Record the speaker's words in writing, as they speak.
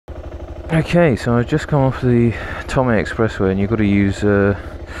Okay, so I've just come off the Tome Expressway, and you've got to use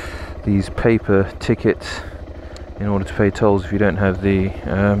these paper tickets in order to pay tolls if you don't have the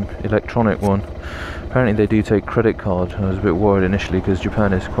electronic one. Apparently they do take credit card. I was a bit worried initially because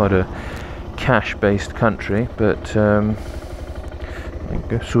Japan is quite a cash-based country, but I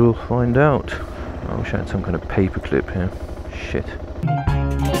guess we'll find out. I wish I had some kind of paper clip here. Shit.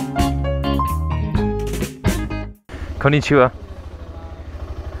 Konnichiwa.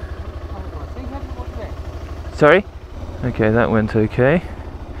 Sorry? Okay, that went okay.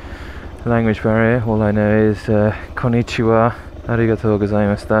 Language barrier, all I know is konnichiwa, arigatou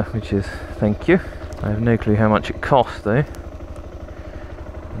gozaimashita, which is thank you. I have no clue how much it costs though.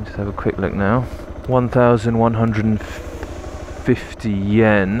 Let's just have a quick look now. 1,150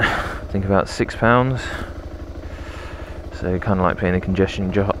 yen, I think about £6. So kind of like paying the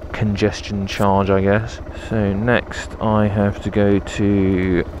congestion charge, I guess. So next I have to go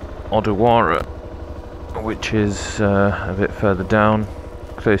to Odawara, which is a bit further down,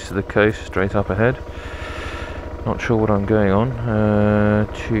 close to the coast, straight up ahead. Not sure what I'm going on.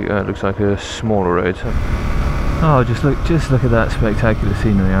 It looks like a smaller road. So. Oh, just look at that spectacular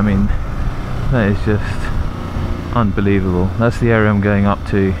scenery. I mean, that is just unbelievable. That's the area I'm going up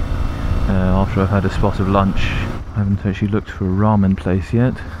to after I've had a spot of lunch. I haven't actually looked for a ramen place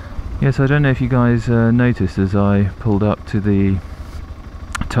yet. Yes, I don't know if you guys noticed as I pulled up to the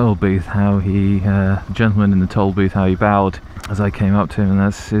toll booth how the gentleman in the toll booth, how he bowed as I came up to him,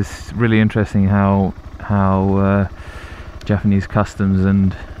 and it's really interesting how Japanese customs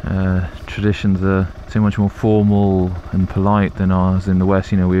and traditions are so much more formal and polite than ours in the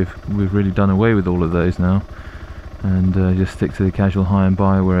West. You know, we've really done away with all of those now, and just stick to the casual hi and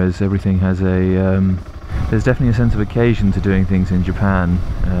bye, whereas everything has there's definitely a sense of occasion to doing things in Japan,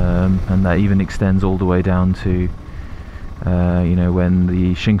 and that even extends all the way down to you know, when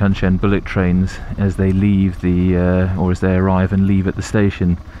the Shinkansen bullet trains, as they leave or as they arrive and leave at the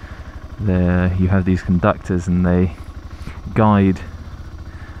station, there you have these conductors and they guide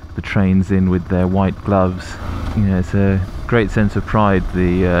the trains in with their white gloves. You know, it's a great sense of pride,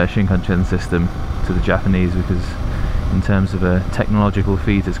 the Shinkansen system, to the Japanese, because in terms of a technological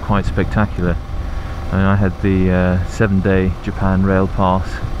feat it's quite spectacular. I mean, I had the 7-day Japan rail pass.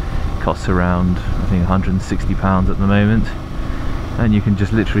 Costs around, I think, £160 at the moment, and you can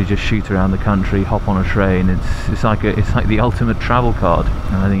just literally just shoot around the country, hop on a train. It's like the ultimate travel card,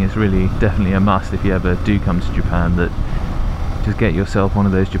 and I think it's really definitely a must if you ever do come to Japan, that just get yourself one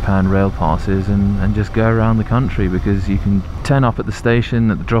of those Japan rail passes and just go around the country, because you can turn up at the station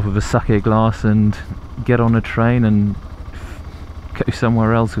at the drop of a sake glass and get on a train and go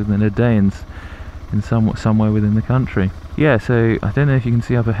somewhere else within a day and somewhere within the country. Yeah, so I don't know if you can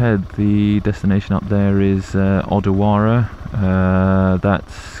see up ahead, the destination up there is Odawara.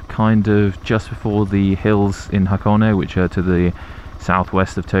 That's kind of just before the hills in Hakone, which are to the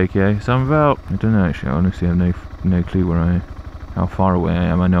southwest of Tokyo. So I'm about, I don't know actually, I honestly have no clue how far away I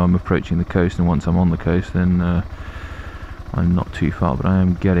am. I know I'm approaching the coast, and once I'm on the coast then I'm not too far, but I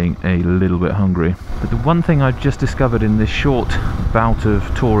am getting a little bit hungry. But the one thing I've just discovered in this short bout of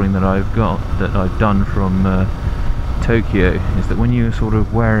touring that I've done from Tokyo is that when you're sort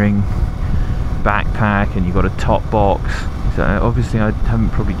of wearing backpack and you've got a top box, so obviously I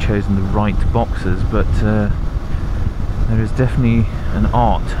haven't probably chosen the right boxes, but there is definitely an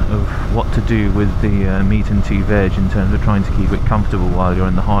art of what to do with the meat and tea veg in terms of trying to keep it comfortable while you're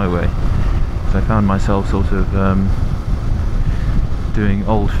on the highway. So I found myself sort of doing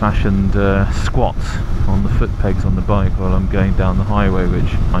old-fashioned squats on the foot pegs on the bike while I'm going down the highway,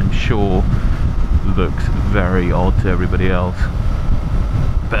 which I'm sure looks very odd to everybody else.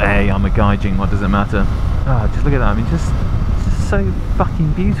 But hey, I'm a gaijin, what does it matter? Ah, just look at that. I mean, just so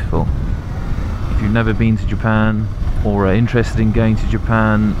fucking beautiful. If you've never been to Japan or are interested in going to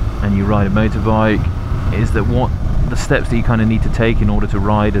Japan and you ride a motorbike, is that what the steps that you kind of need to take in order to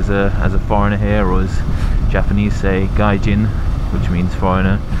ride as a foreigner here, or as Japanese say, gaijin, which means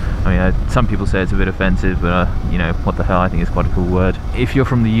foreigner. I mean, some people say it's a bit offensive, but you know, what the hell, I think it's quite a cool word. If you're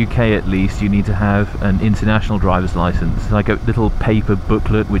from the UK at least, you need to have an international driver's license, like a little paper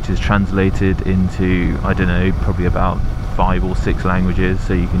booklet which is translated into, I don't know, probably about 5 or 6 languages,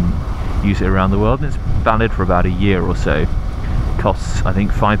 so you can use it around the world, and it's valid for about a year or so. It costs, I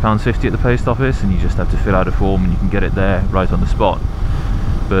think, £5.50 at the post office, and you just have to fill out a form and you can get it there right on the spot.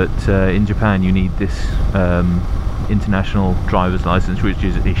 But in Japan you need this international driver's license, which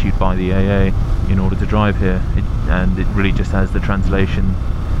is issued by the AA in order to drive here, and it really just has the translation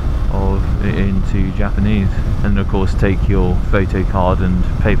into Japanese, and of course take your photo card and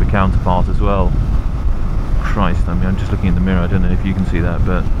paper counterpart as well. Christ, I mean, I'm just looking in the mirror, I don't know if you can see that,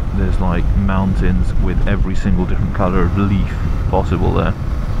 but there's like mountains with every single different colour of leaf possible there.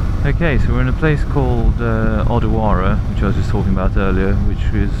 Okay, so we're in a place called Odawara, which I was just talking about earlier, which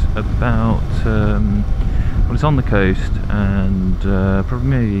is about, well, it's on the coast, and probably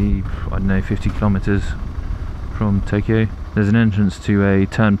maybe, I don't know, 50 kilometres from Tokyo. There's an entrance to a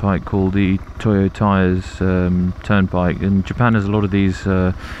turnpike called the Toyo Tires turnpike. In Japan there's a lot of these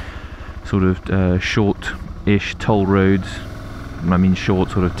sort of short-ish toll roads. I mean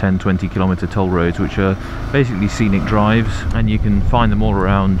short, sort of 10-20 kilometre toll roads, which are basically scenic drives, and you can find them all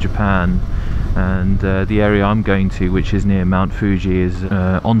around Japan. And the area I'm going to, which is near Mount Fuji, is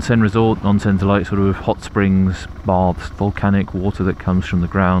onsen resort. Onsens are like sort of hot springs, baths, volcanic water that comes from the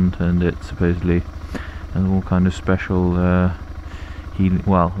ground, and it supposedly has all kind of special healing,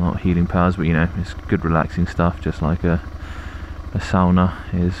 well, not healing powers, but you know, it's good relaxing stuff, just like a sauna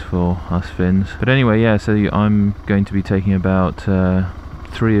is for us Finns. But anyway, yeah, so I'm going to be taking about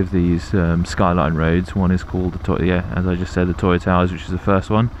 3 of these Skyline Roads. One is called as I just said, the Toyo Towers, which is the first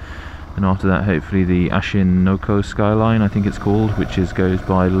one, and after that hopefully the Ashinoko Skyline, I think it's called, which goes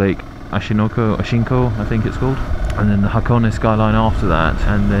by Lake Ashinko, I think it's called, and then the Hakone Skyline after that,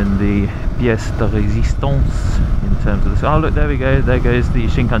 and then the Pièce de Résistance in terms of this. Oh look, there we go, there goes the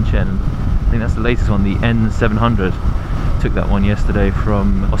Shinkansen. I think that's the latest one, the N700. Took that one yesterday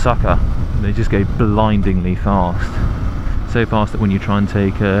from Osaka. They just go blindingly fast, so fast that when you try and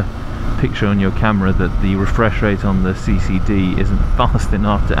take a picture on your camera, that the refresh rate on the CCD isn't fast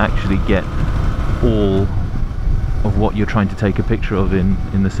enough to actually get all of what you're trying to take a picture of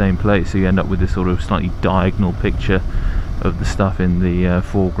in the same place, so you end up with this sort of slightly diagonal picture of the stuff in the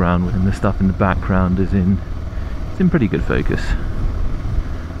foreground, and the stuff in the background is in pretty good focus.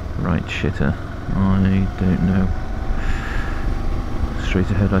 Right, shitter, I don't know. Straight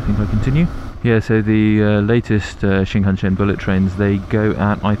ahead, I think I continue. Yeah, so the latest Shinkansen bullet trains, they go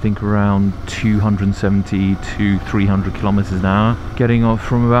at, I think, around 270 to 300 kilometers an hour, getting off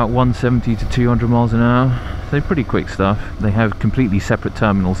from about 170 to 200 miles an hour. So pretty quick stuff. They have completely separate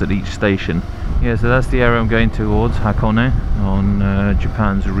terminals at each station. Yeah, so that's the area I'm going towards, Hakone, on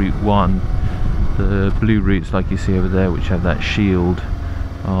Japan's Route 1. The blue routes, like you see over there, which have that shield,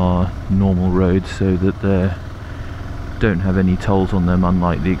 are normal roads, so that they don't have any tolls on them,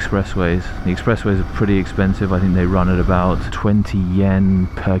 unlike the expressways. The expressways are pretty expensive. I think they run at about 20 yen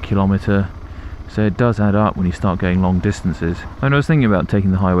per kilometre, so it does add up when you start going long distances. And I was thinking about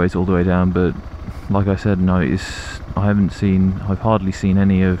taking the highways all the way down, but like I said, no, I've hardly seen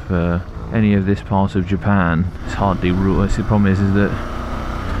any of this part of Japan. It's hardly rural. The problem is that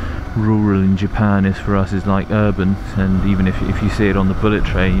rural in Japan is, for us, is like urban, and even if you see it on the bullet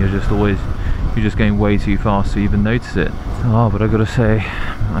train, you're just going way too fast to even notice it. Oh, but I gotta say,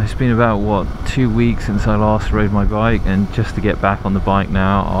 it's been about, what, 2 weeks since I last rode my bike, and just to get back on the bike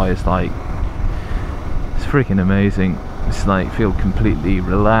now, it's like, it's freaking amazing. It's like, feel completely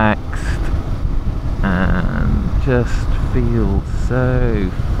relaxed and just feel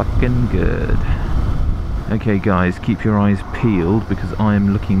so fucking good. Okay guys, keep your eyes peeled, because I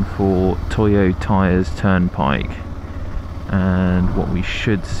am looking for Toyo Tires Turnpike, and what we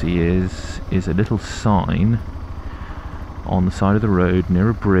should see is a little sign on the side of the road near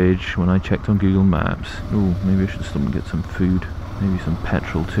a bridge when I checked on Google Maps. Oh, maybe I should stop and get some food, maybe some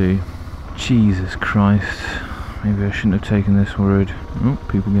petrol too. Jesus Christ, maybe I shouldn't have taken this road. Oh,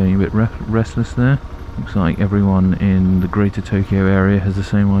 people getting a bit restless there. Looks like everyone in the greater Tokyo area has the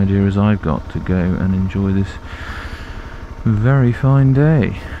same idea as I've got, to go and enjoy this very fine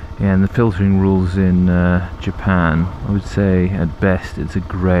day. Yeah, and the filtering rules in Japan, I would say at best it's a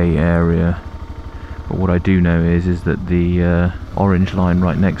grey area. But what I do know is that the orange line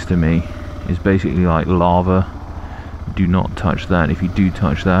right next to me is basically like lava. Do not touch that. If you do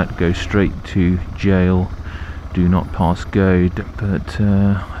touch that, go straight to jail. Do not pass go. But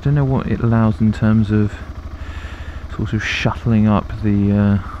I don't know what it allows in terms of sort of shuttling up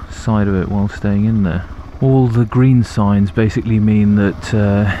the side of it while staying in there. All the green signs basically mean that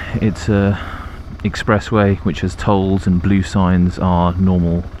it's a expressway which has tolls, and blue signs are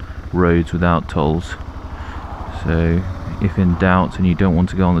normal roads without tolls. So if in doubt and you don't want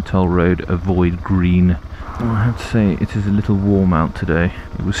to go on the toll road, avoid green. Well, I have to say it is a little warm out today.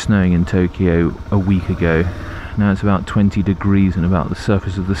 It was snowing in Tokyo a week ago. Now it's about 20 degrees and about the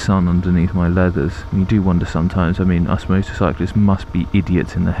surface of the sun underneath my leathers. And you do wonder sometimes, I mean, us motorcyclists must be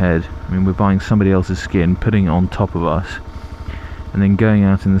idiots in the head. I mean, we're buying somebody else's skin, putting it on top of us, and then going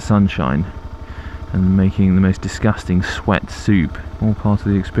out in the sunshine and making the most disgusting sweat soup. All part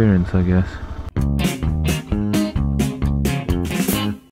of the experience, I guess.